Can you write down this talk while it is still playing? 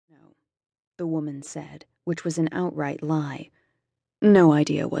the woman said, which was an outright lie. No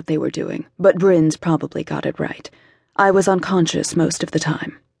idea what they were doing, but Bryn's probably got it right. I was unconscious most of the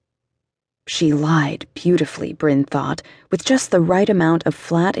time. She lied beautifully, Bryn thought, with just the right amount of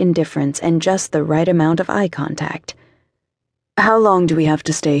flat indifference and just the right amount of eye contact. How long do we have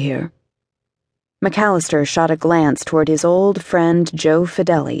to stay here? McAllister shot a glance toward his old friend Joe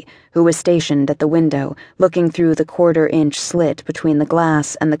Fideli, who was stationed at the window, looking through the quarter-inch slit between the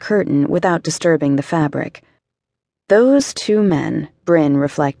glass and the curtain without disturbing the fabric. Those two men, Bryn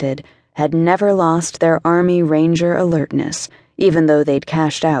reflected, had never lost their Army Ranger alertness, even though they'd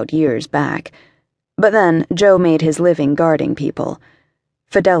cashed out years back. But then Joe made his living guarding people.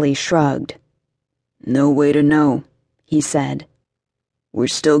 Fideli shrugged. No way to know, he said. We're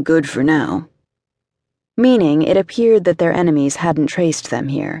still good for now. Meaning it appeared that their enemies hadn't traced them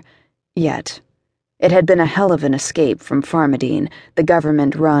here. Yet. It had been a hell of an escape from Pharmadine, the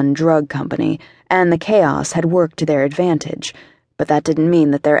government-run drug company, and the chaos had worked to their advantage, but that didn't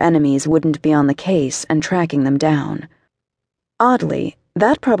mean that their enemies wouldn't be on the case and tracking them down. Oddly,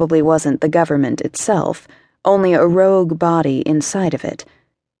 that probably wasn't the government itself, only a rogue body inside of it,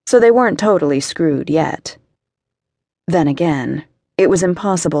 so they weren't totally screwed yet. Then again, it was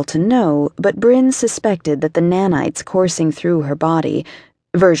impossible to know, but Bryn suspected that the nanites coursing through her body,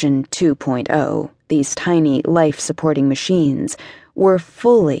 version 2.0, these tiny life-supporting machines, were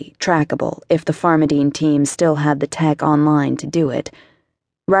fully trackable if the Pharmadine team still had the tech online to do it.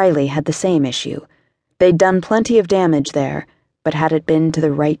 Riley had the same issue. They'd done plenty of damage there, but had it been to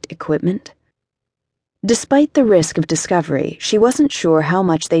the right equipment? Despite the risk of discovery, she wasn't sure how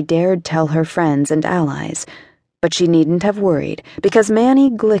much they dared tell her friends and allies. But she needn't have worried, because Manny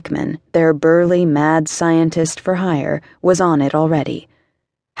Glickman, their burly, mad scientist for hire, was on it already.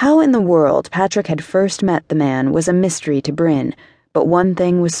 How in the world Patrick had first met the man was a mystery to Bryn, but one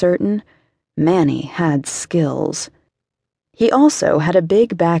thing was certain: Manny had skills. He also had a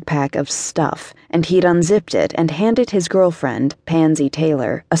big backpack of stuff, and he'd unzipped it and handed his girlfriend, Pansy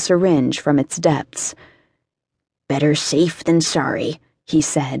Taylor, a syringe from its depths. Better safe than sorry, he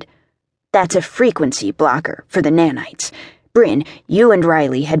said. That's a frequency blocker for the nanites. Bryn, you and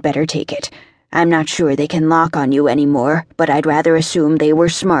Riley had better take it. I'm not sure they can lock on you anymore, but I'd rather assume they were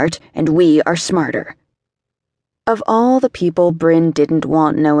smart and we are smarter. Of all the people Bryn didn't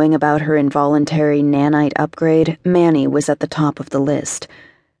want knowing about her involuntary nanite upgrade, Manny was at the top of the list.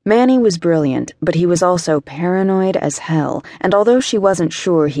 Manny was brilliant, but he was also paranoid as hell, and although she wasn't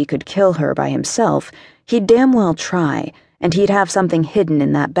sure he could kill her by himself, he'd damn well try, and he'd have something hidden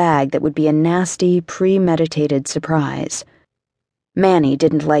in that bag that would be a nasty, premeditated surprise. Manny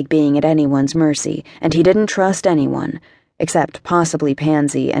didn't like being at anyone's mercy, and he didn't trust anyone, except possibly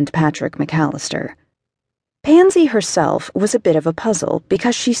Pansy and Patrick McAllister. Pansy herself was a bit of a puzzle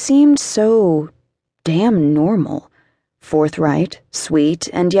because she seemed so damn normal. Forthright, sweet,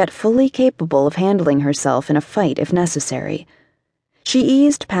 and yet fully capable of handling herself in a fight if necessary. She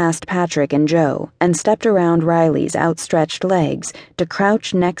eased past Patrick and Joe and stepped around Riley's outstretched legs to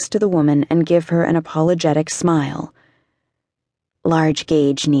crouch next to the woman and give her an apologetic smile. Large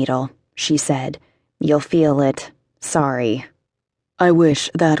gauge needle, she said. You'll feel it. Sorry. I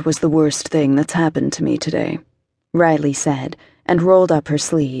wish that was the worst thing that's happened to me today, Riley said, and rolled up her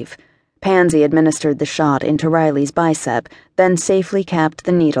sleeve. Pansy administered the shot into Riley's bicep, then safely capped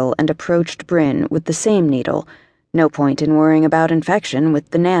the needle and approached Bryn with the same needle. No point in worrying about infection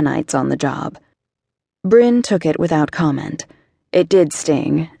with the nanites on the job. Bryn took it without comment. It did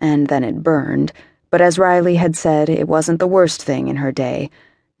sting, and then it burned, but as Riley had said, it wasn't the worst thing in her day.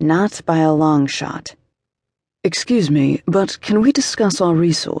 Not by a long shot. Excuse me, but can we discuss our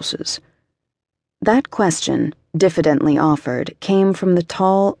resources? That question, diffidently offered, came from the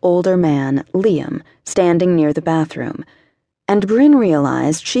tall, older man, Liam, standing near the bathroom, and Bryn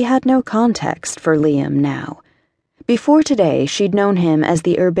realized she had no context for Liam now. Before today, she'd known him as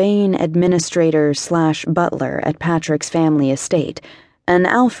the urbane administrator/butler at Patrick's family estate, an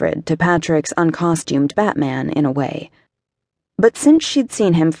Alfred to Patrick's uncostumed Batman in a way. But since she'd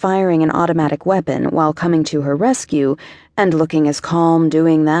seen him firing an automatic weapon while coming to her rescue, and looking as calm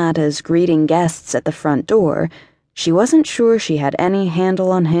doing that as greeting guests at the front door, she wasn't sure she had any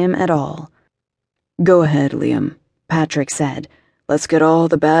handle on him at all. Go ahead, Liam, Patrick said. Let's get all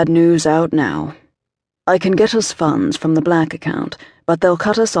the bad news out now. I can get us funds from the Black account, but they'll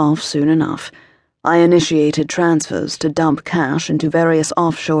cut us off soon enough. I initiated transfers to dump cash into various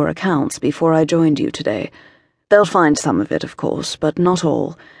offshore accounts before I joined you today. They'll find some of it, of course, but not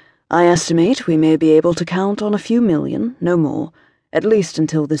all. I estimate we may be able to count on a few million, no more, at least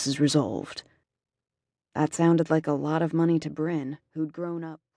until this is resolved. That sounded like a lot of money to Bryn, who'd grown up.